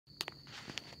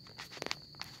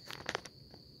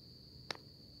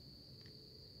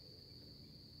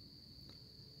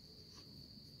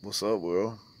What's up,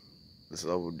 world? This is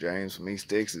old James from East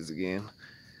Texas again,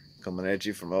 coming at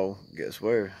you from guess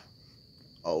where?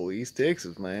 East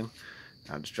Texas, man.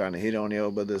 I'm just trying to hit on you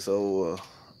about this old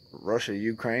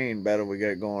Russia-Ukraine battle we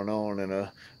got going on, and I'm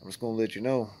just gonna let you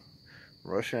know,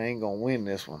 Russia ain't gonna win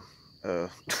this one. Uh,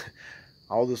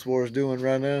 all this war is doing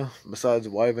right now, besides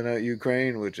wiping out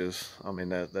Ukraine, which is, I mean,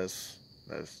 that's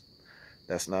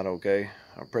not okay.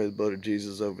 I pray the blood of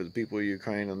Jesus over the people of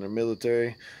Ukraine and their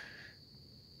military.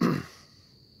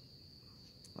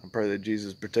 I pray that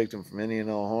Jesus protect them from any and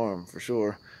all harm, for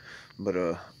sure. But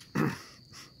as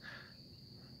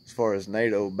far as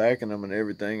NATO backing them and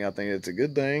everything, I think it's a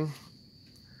good thing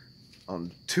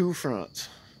on two fronts.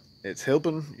 It's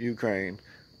helping Ukraine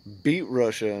beat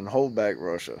Russia and hold back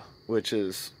Russia, which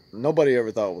is nobody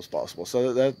ever thought was possible.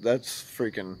 So that's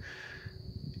freaking.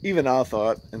 Even I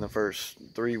thought in the first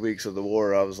 3 weeks of the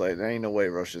war, I was like, there ain't no way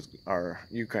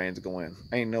Ukraine's going to win.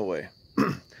 Ain't no way.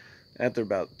 After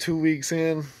about 2 weeks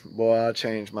in, boy, I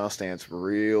changed my stance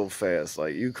real fast.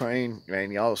 Like, Ukraine, man,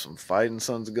 y'all some fighting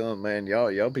sons of guns, man.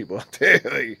 Y'all people out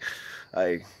there,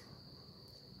 I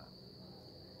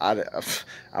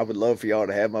would love for y'all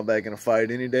to have my back in a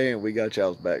fight any day, and we got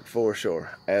y'all's back for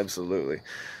sure. Absolutely.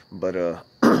 But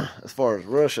as far as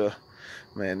Russia,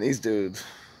 man, these dudes,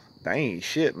 they ain't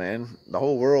shit, man. The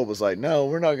whole world was like, no,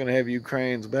 we're not going to have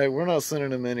Ukraine's back. We're not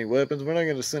sending them any weapons. We're not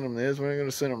going to send them this. We're not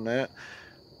going to send them that.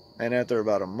 And after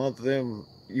about a month of them,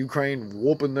 Ukraine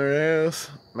whooping their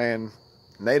ass, man,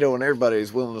 NATO and everybody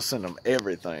is willing to send them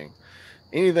everything.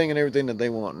 Anything and everything that they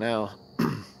want now.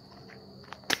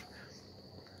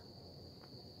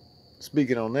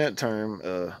 Speaking on that term,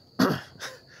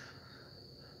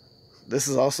 this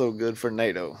is also good for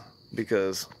NATO,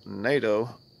 because NATO,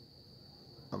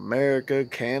 America,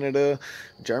 Canada,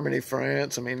 Germany,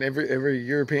 France, I mean, every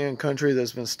European country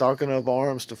that's been stocking up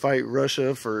arms to fight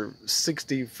Russia for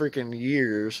 60 freaking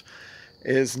years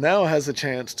now has a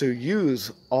chance to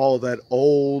use all that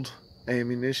old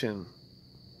ammunition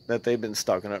that they've been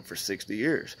stocking up for 60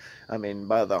 years. I mean,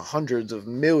 by the hundreds of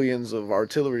millions of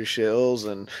artillery shells,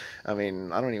 and I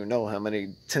mean, I don't even know how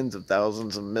many tens of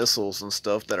thousands of missiles and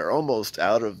stuff that are almost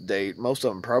out of date. Most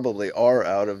of them probably are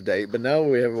out of date, but now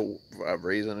we have a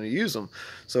reason to use them.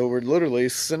 So we're literally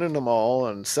sending them all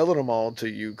and selling them all to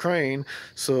Ukraine.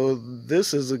 So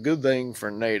this is a good thing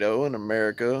for NATO and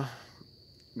America,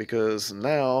 because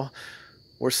now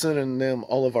we're sending them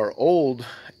all of our old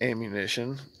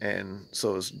ammunition, and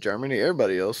so is Germany.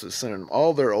 Everybody else is sending them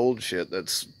all their old shit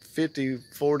that's 50,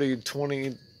 40,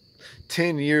 20,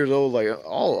 10 years old, like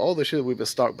all the shit we've been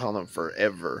stockpiling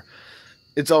forever.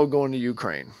 It's all going to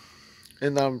Ukraine.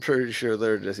 And I'm pretty sure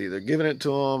they're just either giving it to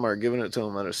them or giving it to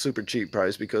them at a super cheap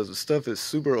price, because the stuff is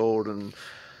super old and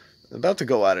about to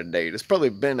go out of date. It's probably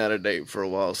been out of date for a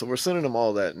while. So we're sending them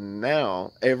all that.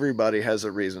 Now everybody has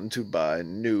a reason to buy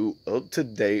new,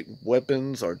 up-to-date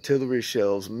weapons, artillery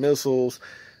shells, missiles.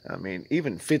 I mean,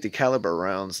 even 50 caliber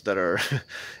rounds that are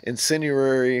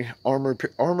incendiary,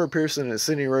 armor-piercing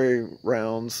incendiary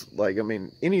rounds. Like, I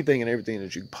mean, anything and everything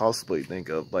that you possibly think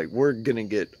of. Like, we're going to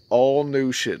get all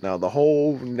new shit now.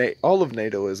 All of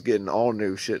NATO is getting all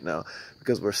new shit now,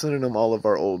 because we're sending them all of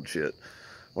our old shit.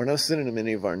 We're not sending them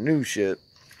any of our new shit.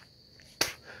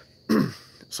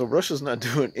 So Russia's not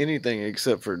doing anything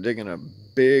except for digging a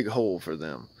big hole for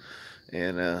them.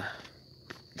 And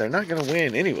they're not going to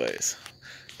win anyways.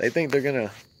 They think they're going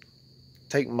to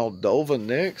take Moldova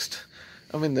next.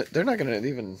 I mean, they're not going to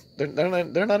even, they're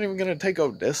not even going to take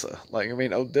Odessa. Like, I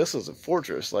mean, Odessa's a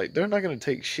fortress. Like, they're not going to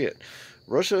take shit.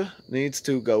 Russia needs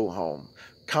to go home.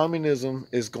 Communism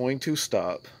is going to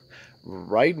stop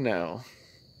right now.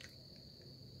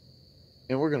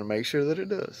 And we're going to make sure that it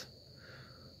does.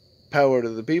 Power to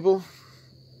the people.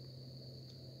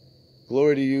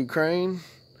 Glory to Ukraine.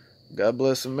 God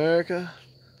bless America.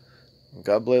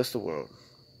 God bless the world.